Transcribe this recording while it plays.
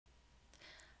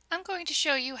I'm going to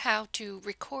show you how to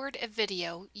record a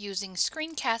video using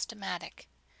Screencast-o-Matic.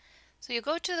 So you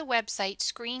go to the website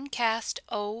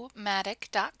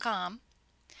screencast-o-matic.com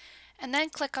and then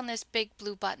click on this big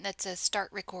blue button that says Start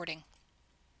Recording.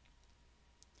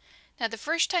 Now the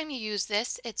first time you use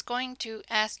this, it's going to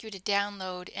ask you to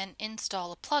download and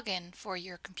install a plugin for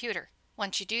your computer.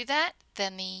 Once you do that,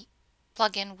 then the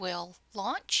plugin will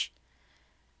launch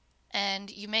and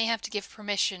you may have to give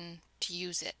permission to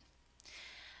use it.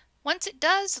 Once it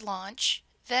does launch,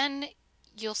 then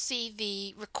you'll see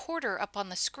the recorder up on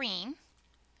the screen,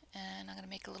 and I'm going to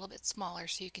make it a little bit smaller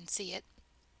so you can see it.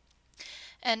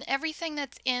 And everything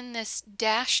that's in this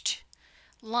dashed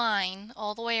line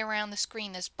all the way around the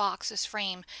screen, this box, this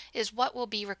frame, is what will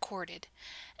be recorded.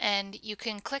 And you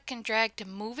can click and drag to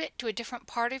move it to a different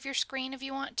part of your screen if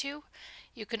you want to.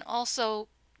 You can also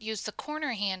use the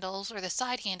corner handles or the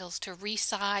side handles to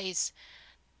resize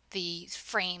the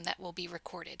frame that will be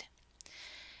recorded.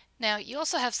 Now you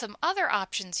also have some other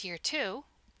options here too.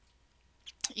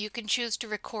 You can choose to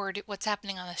record what's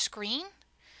happening on the screen.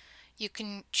 You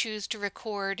can choose to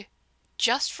record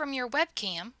just from your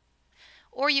webcam,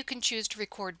 or you can choose to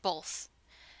record both.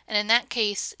 And in that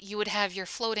case, you would have your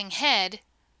floating head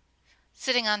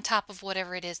sitting on top of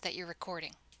whatever it is that you're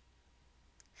recording.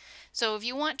 So if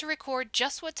you want to record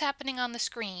just what's happening on the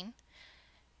screen,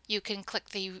 you can click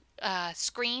the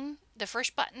screen, the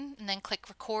first button, and then click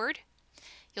record.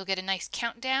 You'll get a nice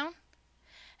countdown,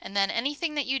 and then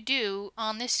anything that you do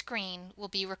on this screen will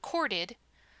be recorded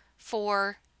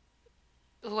for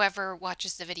whoever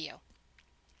watches the video.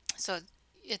 So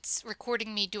it's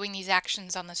recording me doing these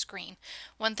actions on the screen.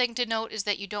 One thing to note is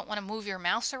that you don't want to move your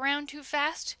mouse around too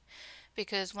fast,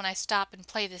 because when I stop and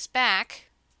play this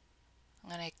back, I'm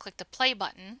going to click the play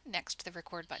button next to the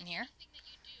record button here.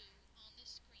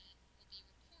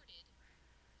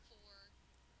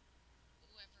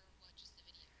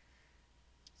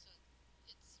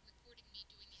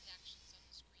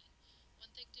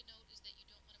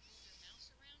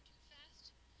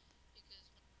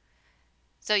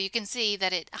 So you can see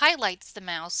that it highlights the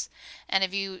mouse, and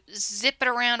if you zip it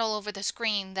around all over the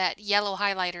screen, that yellow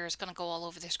highlighter is going to go all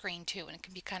over the screen too, and it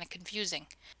can be kind of confusing.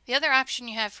 The other option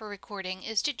you have for recording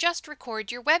is to just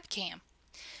record your webcam.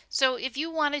 So if you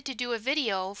wanted to do a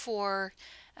video for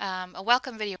a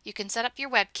welcome video, you can set up your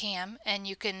webcam and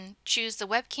you can choose the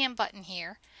webcam button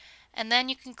here, and then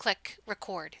you can click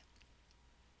record.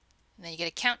 And then you get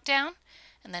a countdown,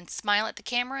 and then smile at the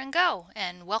camera and go,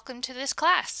 and welcome to this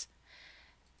class.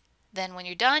 Then when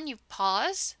you're done, you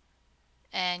pause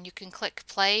and you can click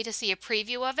play to see a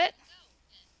preview of it.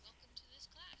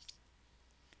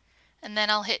 And then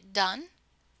I'll hit done.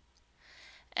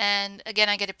 And again,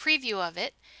 I get a preview of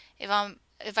it. If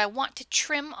I want to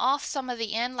trim off some of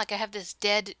the end, like I have this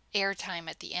dead airtime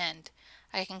at the end,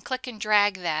 I can click and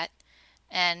drag that,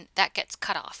 and that gets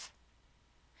cut off.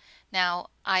 Now,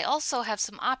 I also have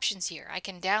some options here. I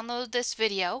can download this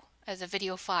video as a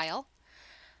video file.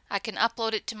 I can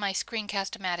upload it to my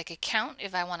Screencast-o-Matic account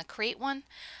if I want to create one,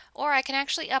 or I can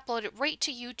actually upload it right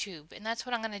to YouTube, and that's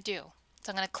what I'm going to do.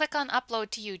 So I'm going to click on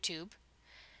Upload to YouTube,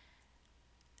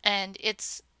 and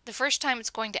the first time it's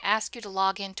going to ask you to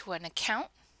log into an account,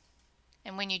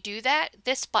 and when you do that,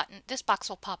 this box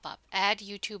will pop up, Add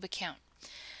YouTube Account.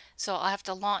 So I'll have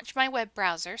to launch my web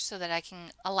browser so that I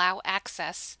can allow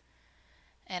access,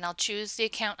 and I'll choose the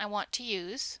account I want to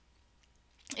use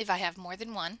if I have more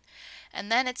than one. And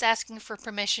then it's asking for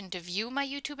permission to view my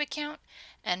YouTube account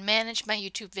and manage my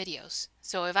YouTube videos.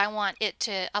 So if I want it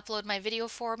to upload my video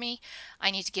for me, I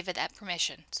need to give it that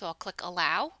permission. So I'll click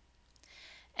allow,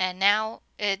 and now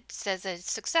it says that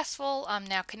it's successful. I'm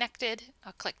now connected.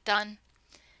 I'll click done,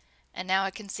 and now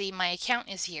I can see my account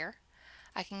is here.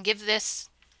 I can give this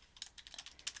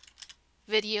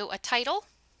video a title.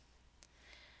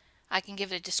 I can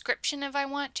give it a description if I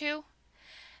want to.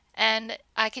 And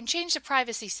I can change the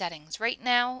privacy settings. Right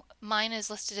now, mine is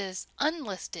listed as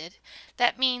unlisted.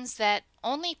 That means that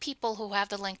only people who have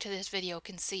the link to this video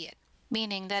can see it.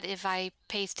 Meaning that if I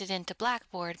paste it into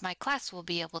Blackboard, my class will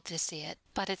be able to see it.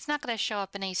 But it's not going to show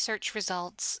up in any search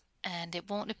results, and it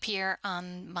won't appear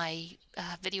on my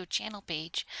video channel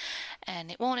page, and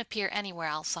it won't appear anywhere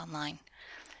else online.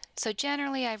 So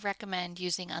generally, I recommend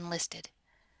using unlisted.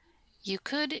 You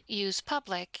could use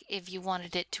public if you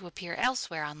wanted it to appear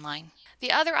elsewhere online.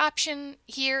 The other option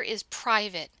here is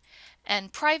private,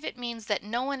 and private means that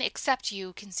no one except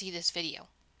you can see this video.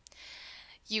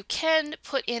 You can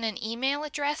put in an email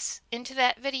address into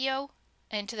that video,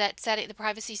 into that the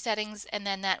privacy settings, and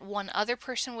then that one other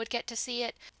person would get to see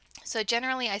it. So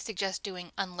generally I suggest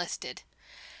doing unlisted.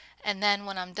 And then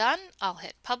when I'm done, I'll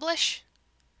hit publish,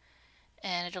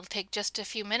 and it'll take just a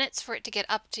few minutes for it to get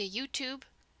up to YouTube.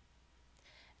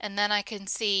 And then I can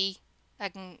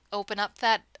open up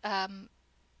that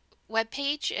web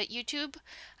page at YouTube.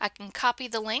 I can copy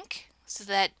the link so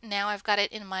that now I've got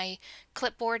it in my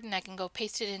clipboard and I can go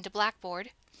paste it into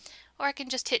Blackboard, or I can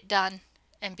just hit done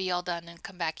and be all done and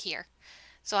come back here.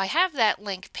 So I have that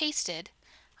link pasted.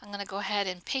 I'm going to go ahead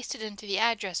and paste it into the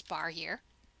address bar here.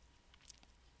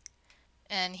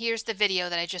 And here's the video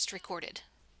that I just recorded.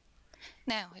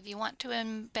 Now, if you want to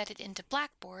embed it into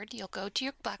Blackboard, you'll go to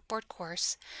your Blackboard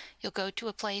course. You'll go to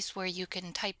a place where you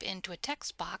can type into a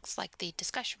text box like the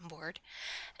discussion board,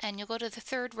 and you'll go to the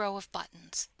third row of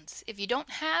buttons. If you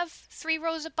don't have 3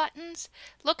 rows of buttons,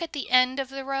 look at the end of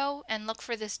the row and look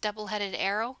for this double-headed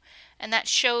arrow, and that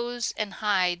shows and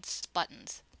hides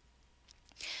buttons.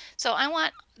 So I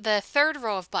want the 3rd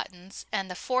row of buttons, and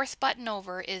the 4th button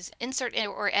over is Insert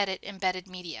or Edit Embedded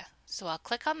Media. So I'll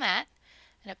click on that,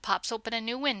 and it pops open a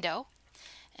new window,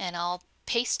 and I'll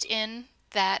paste in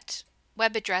that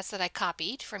web address that I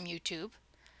copied from YouTube.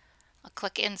 I'll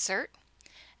click Insert,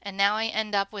 and now I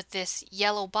end up with this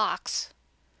yellow box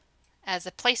as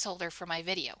a placeholder for my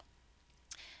video.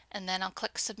 And then I'll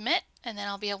click Submit, and then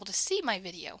I'll be able to see my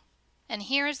video. And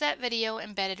here is that video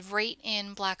embedded right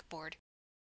in Blackboard.